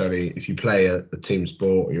necessarily, if you play a team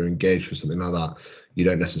sport or you're engaged with something like that, you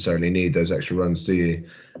don't necessarily need those extra runs, do you?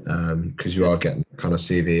 Because you are getting kind of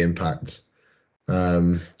CV impact.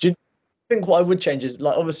 Do you think what I would change is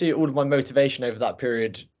like obviously all of my motivation over that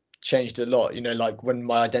period changed a lot. Like when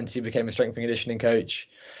my identity became a strength and conditioning coach.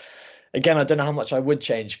 Again, I don't know how much I would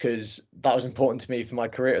change because that was important to me for my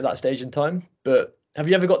career at that stage in time. But have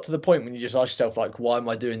you ever got to the point when you just ask yourself, like, why am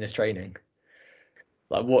I doing this training?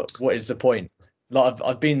 Like, what is the point? Like,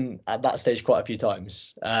 I've been at that stage quite a few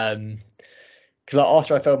times. Because like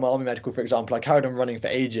after I failed my army medical, for example, I carried on running for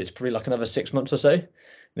ages, probably like another 6 months or so.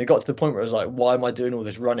 And it got to the point where I was like, why am I doing all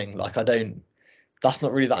this running? Like, that's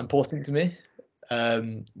not really that important to me.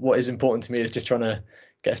 What is important to me is just trying to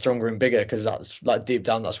get stronger and bigger because that's like deep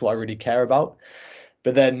down, that's what I really care about.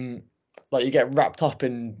 But then like you get wrapped up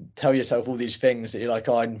and tell yourself all these things that you're like,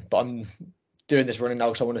 but I'm doing this running now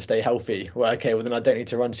because I want to stay healthy. Well, okay, well then I don't need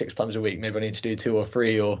to run 6 times a week. Maybe I need to do 2 or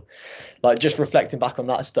 3 or like just reflecting back on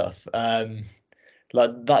that stuff.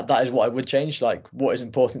 Like that is what I would change. Like what is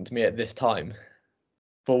important to me at this time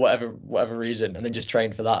for whatever reason, and then just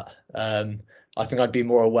train for that. I think I'd be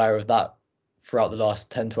more aware of that throughout the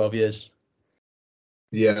last 10, 12 years.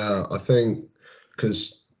 Yeah, I think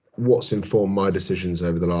because what's informed my decisions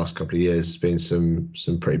over the last couple of years has been some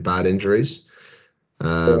pretty bad injuries.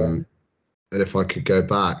 And if I could go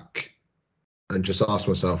back and just ask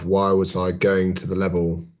myself, why was I going to the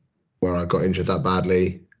level where I got injured that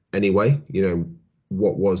badly anyway?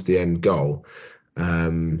 What was the end goal?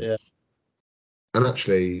 Yeah. And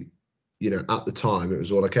actually, at the time it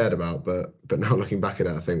was all I cared about. But now looking back at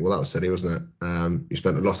it, I think, well, that was silly, wasn't it? You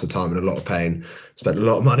spent a lot of time and a lot of pain, spent a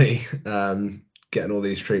lot of money getting all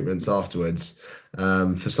these treatments afterwards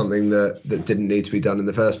for something that didn't need to be done in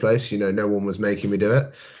the first place. No one was making me do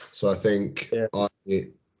it. So I think I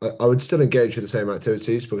would still engage with the same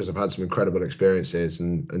activities because I've had some incredible experiences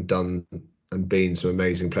and done and been some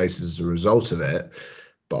amazing places as a result of it.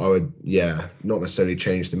 But I would, not necessarily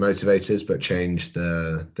change the motivators, but change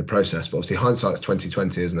the process. But obviously, hindsight's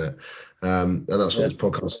 2020, isn't it? And that's what this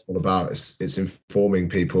podcast is all about. It's informing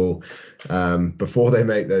people before they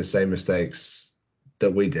make those same mistakes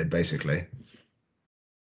that we did, basically.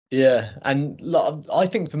 Yeah, and I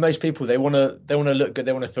think for most people, they want to look good,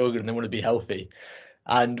 they want to feel good, and they want to be healthy.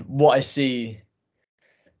 And what I see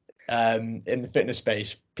in the fitness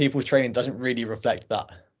space, people's training doesn't really reflect that.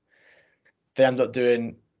 They end up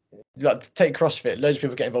doing, like, take CrossFit. Loads of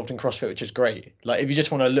people get involved in CrossFit, which is great. Like, if you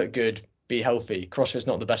just want to look good, be healthy, CrossFit's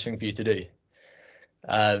not the best thing for you to do.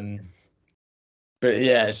 But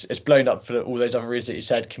yeah, it's blown up for all those other reasons that you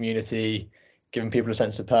said, community, giving people a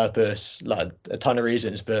sense of purpose, like a ton of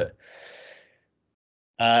reasons. But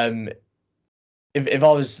if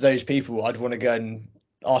I was those people, I'd want to go and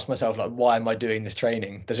ask myself, like, why am I doing this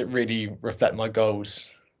training? Does it really reflect my goals?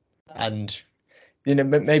 And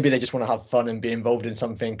maybe they just want to have fun and be involved in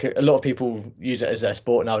something. A lot of people use it as their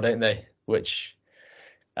sport now, don't they? Which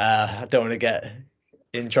I don't want to get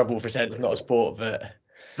in trouble for saying it's not a sport, but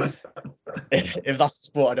if that's a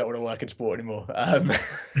sport, I don't want to work in sport anymore.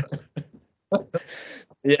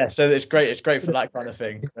 Yeah, so it's great. It's great for that kind of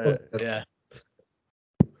thing. Yeah.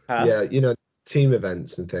 Yeah, team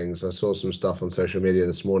events and things. I saw some stuff on social media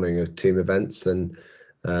this morning of team events, and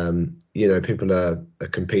people are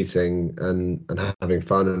competing and having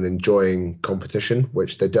fun and enjoying competition,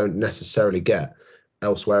 which they don't necessarily get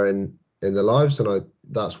elsewhere in their lives. And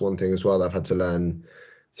that's one thing as well that I've had to learn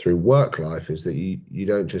through work life, is that you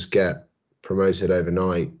don't just get promoted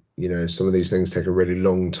overnight. Some of these things take a really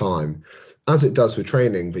long time, as it does with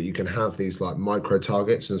training, but you can have these like micro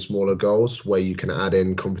targets and smaller goals where you can add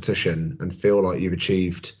in competition and feel like you've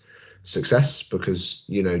achieved success, because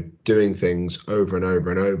doing things over and over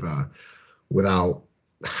and over without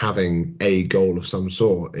having a goal of some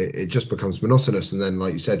sort, it just becomes monotonous. And then,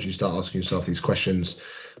 like you said, you start asking yourself these questions: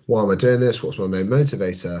 why am I doing this? What's my main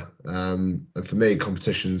motivator? And for me,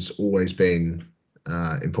 competition's always been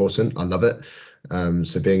important. I love it.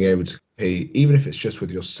 So being able to compete, even if it's just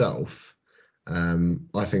with yourself,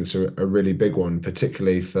 I think it's a really big one,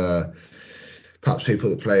 particularly for perhaps people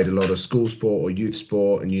that played a lot of school sport or youth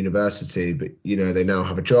sport and university, but they now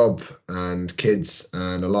have a job and kids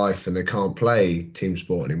and a life, and they can't play team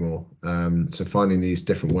sport anymore. So finding these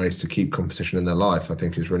different ways to keep competition in their life, I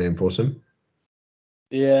think, is really important.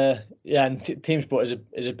 Yeah, and team sport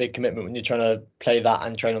is a big commitment when you're trying to play that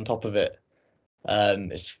and train on top of it.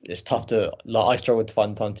 It's tough to, like, I struggle to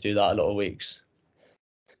find time to do that a lot of weeks.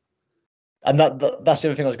 And that's the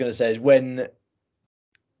other thing I was going to say is when,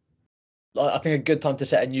 I think a good time to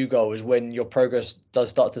set a new goal is when your progress does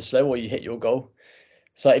start to slow or you hit your goal.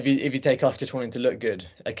 So if you take off just wanting to look good,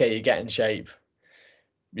 okay, you get in shape.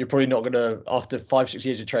 You're probably not going to, after 5-6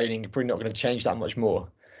 years of training, you're probably not going to change that much more.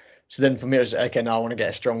 So then for me, it was, okay, now I want to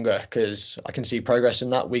get stronger because I can see progress in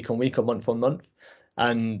that week on week or month on month.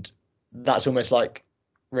 And that's almost like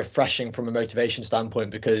refreshing from a motivation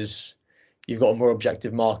standpoint because you've got a more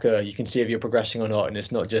objective marker. You can see if you're progressing or not. And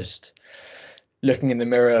it's not just looking in the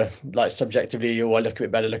mirror, like subjectively, oh, I look a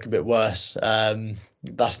bit better, look a bit worse.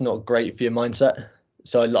 That's not great for your mindset.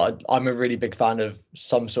 So I'm a really big fan of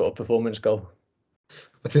some sort of performance goal.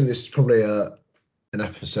 I think this is probably an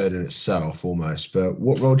episode in itself almost, but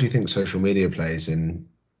what role do you think social media plays in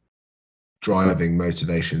driving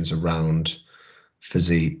motivations around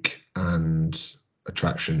physique and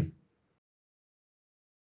attraction?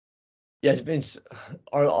 Yeah,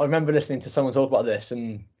 I remember listening to someone talk about this,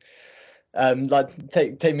 and like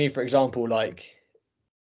take me for example, like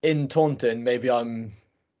in Taunton, maybe I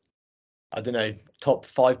don't know, top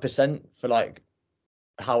 5% for like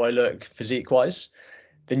how I look physique wise.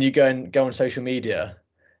 Then you go on social media,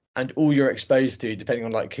 and all you're exposed to, depending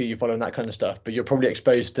on like who you follow and that kind of stuff, but you're probably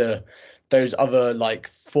exposed to those other like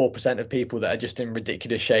 4% of people that are just in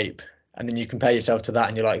ridiculous shape. And then you compare yourself to that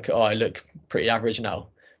and you're like, oh, I look pretty average now.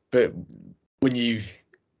 But when you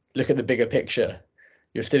look at the bigger picture,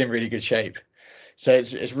 you're still in really good shape. So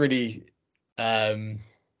it's really,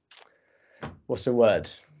 what's the word?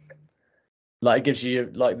 Like it gives you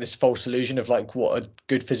like this false illusion of like what a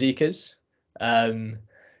good physique is.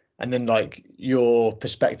 And then like your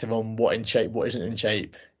perspective on what in shape, what isn't in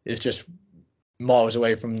shape is just miles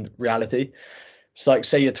away from reality. So like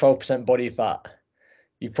say you're 12% body fat,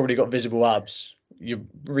 you've probably got visible abs, you're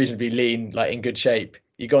reasonably lean, like in good shape.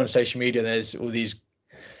 You go on social media, there's all these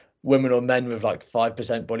women or men with like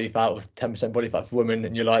 5% body fat or 10% body fat for women,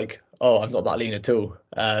 and you're like, oh, I'm not that lean at all.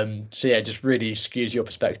 So yeah, it just really skews your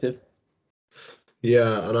perspective.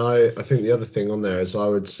 Yeah, and I think the other thing on there is I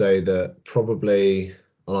would say that probably,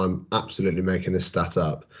 and I'm absolutely making this stat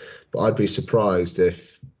up, but I'd be surprised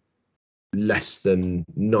if less than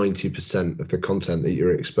 90% of the content that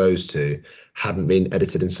you're exposed to hadn't been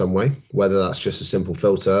edited in some way, whether that's just a simple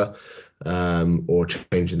filter, or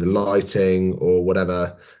changing the lighting or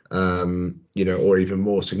whatever, or even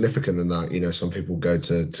more significant than that, some people go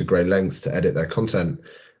to great lengths to edit their content.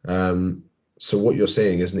 So what you're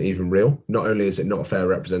seeing isn't even real. Not only is it not a fair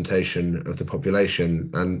representation of the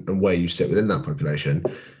population and where you sit within that population,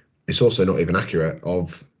 it's also not even accurate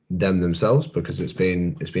of them themselves because it's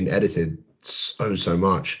been edited so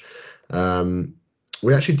much.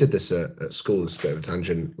 We actually did this at school. It's a bit of a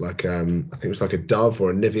tangent. Like I think it was like a Dove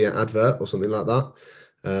or a Nivea advert or something like that,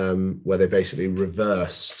 where they basically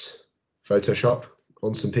reversed Photoshop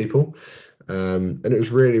on some people, and it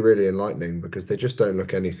was really, really enlightening because they just don't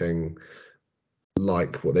look anything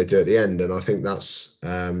like what they do at the end. And I think that's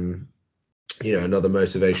another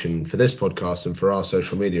motivation for this podcast and for our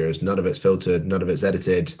social media is none of it's filtered, none of it's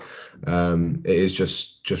edited. It is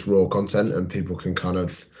just raw content, and people can kind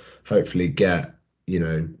of hopefully get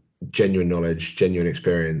genuine knowledge, genuine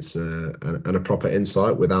experience, and a proper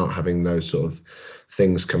insight without having those sort of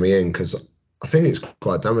things coming in, because I think it's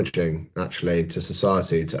quite damaging actually to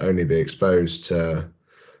society to only be exposed to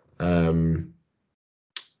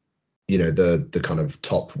the kind of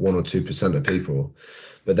top 1 or 2% of people.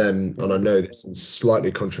 But then, and I know this is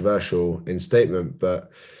slightly controversial in statement,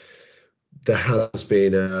 but there has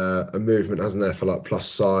been a movement, hasn't there, for like plus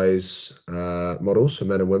size models for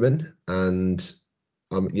men and women, and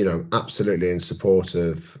I'm absolutely in support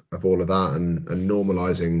of all of that and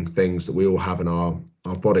normalizing things that we all have in our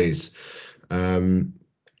bodies.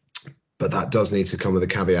 But that does need to come with a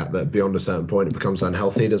caveat that beyond a certain point it becomes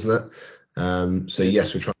unhealthy, doesn't it? So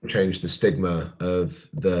yes, we're trying to change the stigma of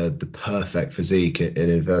the perfect physique in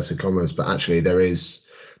inverted commas, but actually there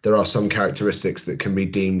are some characteristics that can be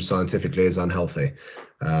deemed scientifically as unhealthy,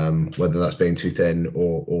 whether that's being too thin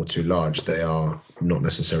or too large. They are not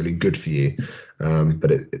necessarily good for you,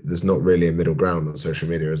 but there's not really a middle ground on social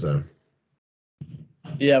media, is there?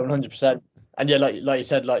 Yeah, 100%. And yeah, like you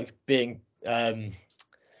said, like being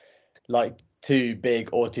like too big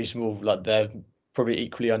or too small, like they're probably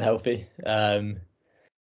equally unhealthy.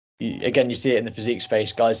 Again, you see it in the physique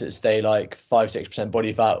space. Guys that stay like 5-6%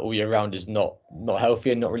 body fat all year round is not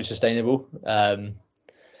healthy and not really sustainable.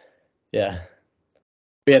 Yeah.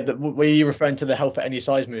 But yeah, were you referring to the health at any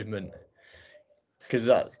size movement? Because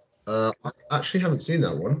that. I actually haven't seen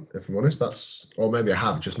that one, if I'm honest. Or maybe I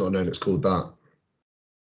have, just not known it's called that.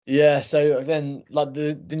 Yeah. So then, like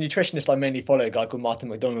the nutritionist I mainly follow, a guy called Martin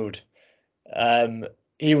McDonald.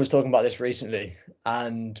 He was talking about this recently,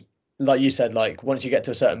 and like you said, like once you get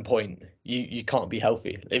to a certain point, you can't be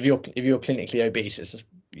healthy. If you're clinically obese,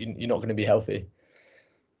 you're not going to be healthy.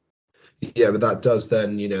 Yeah, but that does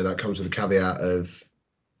then, that comes with a caveat of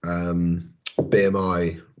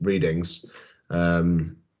BMI readings.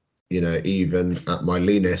 Even at my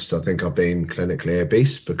leanest, I think I've been clinically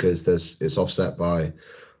obese because it's offset by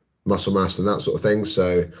muscle mass and that sort of thing.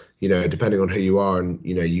 So, depending on who you are, and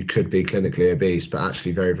you could be clinically obese but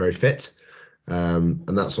actually very, very fit. And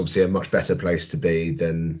that's obviously a much better place to be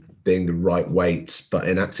than being the right weight but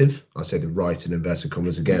inactive. I say the right in inverted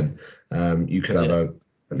commas again. You could have a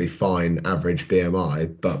really fine average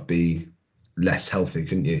BMI but be less healthy,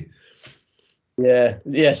 couldn't you? Yeah.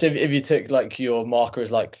 So if you took like your marker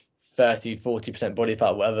as like 30-40% body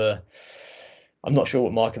fat, whatever. I'm not sure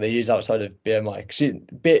what marker they use outside of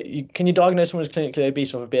BMI. Can you diagnose someone as clinically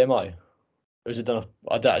obese off of BMI? Or is it done off,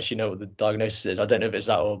 I don't actually know what the diagnosis is. I don't know if it's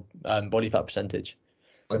that or body fat percentage.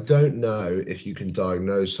 I don't know if you can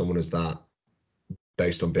diagnose someone as that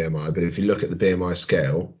based on BMI, but if you look at the BMI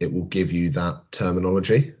scale, it will give you that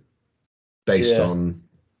terminology based on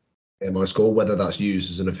BMI score. Whether that's used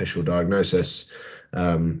as an official diagnosis,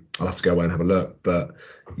 I'll have to go away and have a look. But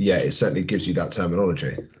yeah, it certainly gives you that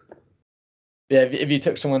terminology. Yeah, if you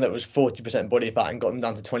took someone that was 40% body fat and got them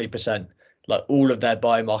down to 20%, like all of their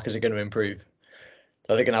biomarkers are going to improve.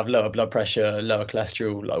 So they're going to have lower blood pressure, lower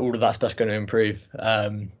cholesterol, like all of that stuff's going to improve.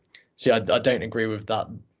 So yeah, I don't agree with that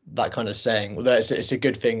kind of saying. Although it's a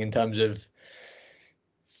good thing in terms of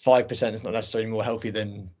 5% is not necessarily more healthy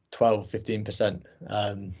than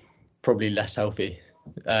 12-15%. Probably less healthy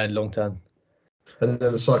long term. And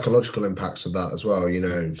then the psychological impacts of that as well,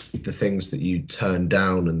 the things that you turn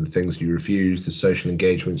down and the things you refuse, the social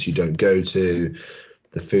engagements you don't go to,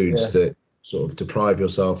 the foods that sort of deprive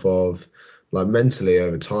yourself of, like mentally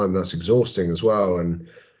over time, that's exhausting as well. And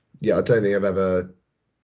yeah, I don't think I've ever,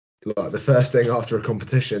 like the first thing after a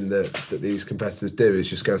competition that these competitors do is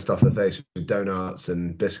just go and stuff their face with donuts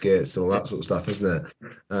and biscuits and all that sort of stuff, isn't it?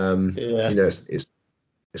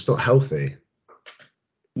 It's not healthy.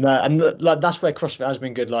 No, and like that's where CrossFit has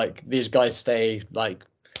been good. Like these guys stay like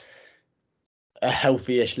a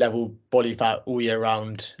healthy-ish level body fat all year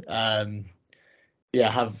round. Have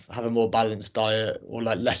a more balanced diet or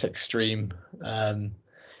like less extreme.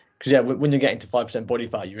 Because when you're getting to 5% body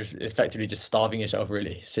fat, you're effectively just starving yourself,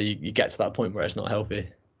 really. So you get to that point where it's not healthy.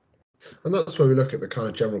 And that's where we look at the kind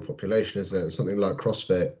of general population, isn't it? Something like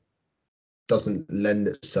CrossFit doesn't lend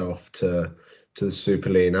itself to the super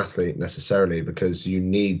lean athlete necessarily, because you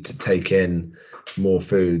need to take in more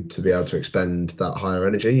food to be able to expend that higher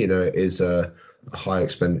energy. It is a high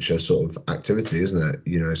expenditure sort of activity, isn't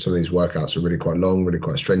it? Some of these workouts are really quite long, really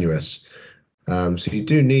quite strenuous. So you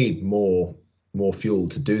do need more fuel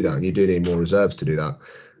to do that, and you do need more reserves to do that,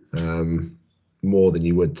 more than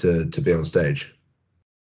you would to be on stage.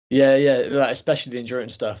 Yeah, like especially the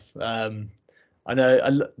endurance stuff. I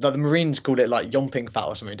know the Marines called it like yomping fat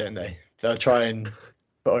or something, don't they? They'll try and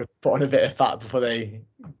put on a bit of fat before they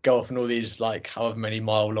go off on all these like however many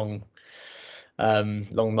mile long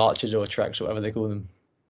marches or treks or whatever they call them.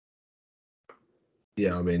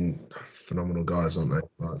 Yeah, I mean, phenomenal guys, aren't they?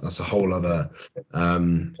 Like, that's a whole other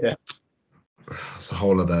it's a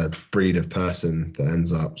whole other breed of person that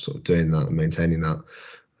ends up sort of doing that and maintaining that.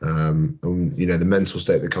 And the mental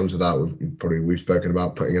state that comes with that, we've spoken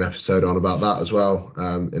about putting an episode on about that as well,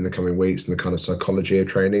 in the coming weeks, and the kind of psychology of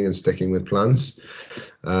training and sticking with plans.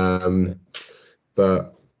 But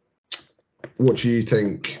what do you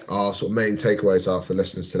think our sort of main takeaways are for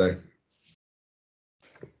listeners today?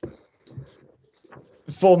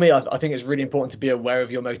 For me, I think it's really important to be aware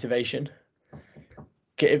of your motivation.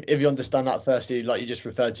 If you understand that firstly, like you just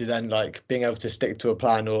referred to, then like being able to stick to a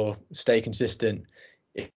plan or stay consistent.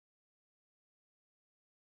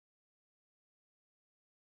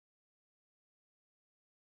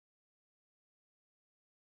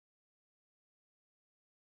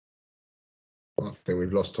 I think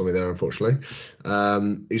we've lost Tommy there, unfortunately.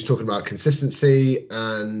 He's talking about consistency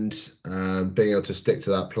and being able to stick to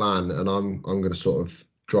that plan, and I'm going to sort of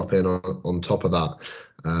drop in on top of that,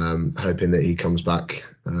 hoping that he comes back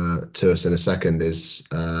to us in a second, is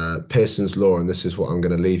Pearson's Law, and this is what I'm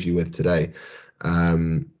going to leave you with today.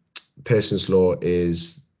 Pearson's Law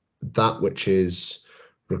is that which is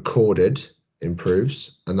recorded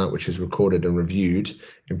improves, and that which is recorded and reviewed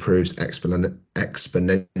improves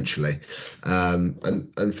exponentially.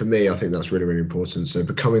 And for me, I think that's really, really important. So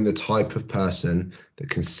becoming the type of person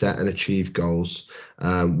that can set and achieve goals,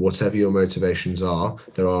 whatever your motivations are.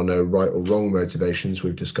 There are no right or wrong motivations.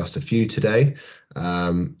 We've discussed a few today.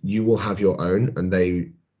 You will have your own, and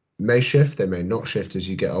they may shift, they may not shift as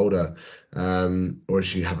you get older, or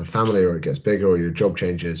as you have a family, or it gets bigger, or your job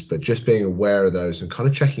changes. But just being aware of those and kind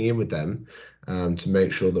of checking in with them to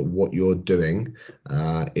make sure that what you're doing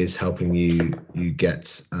is helping you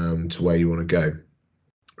get to where you want to go.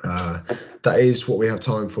 That is what we have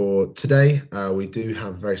time for today. We do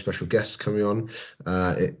have very special guests coming on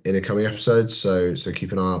in a coming episode, so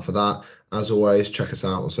keep an eye out for that. As always, check us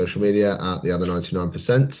out on social media at The Other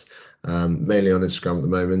 99%, mainly on Instagram at the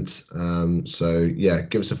moment. So yeah,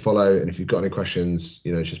 give us a follow, and if you've got any questions,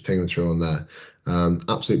 just ping them through on there.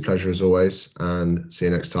 Absolute pleasure as always, and see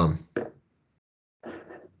you next time.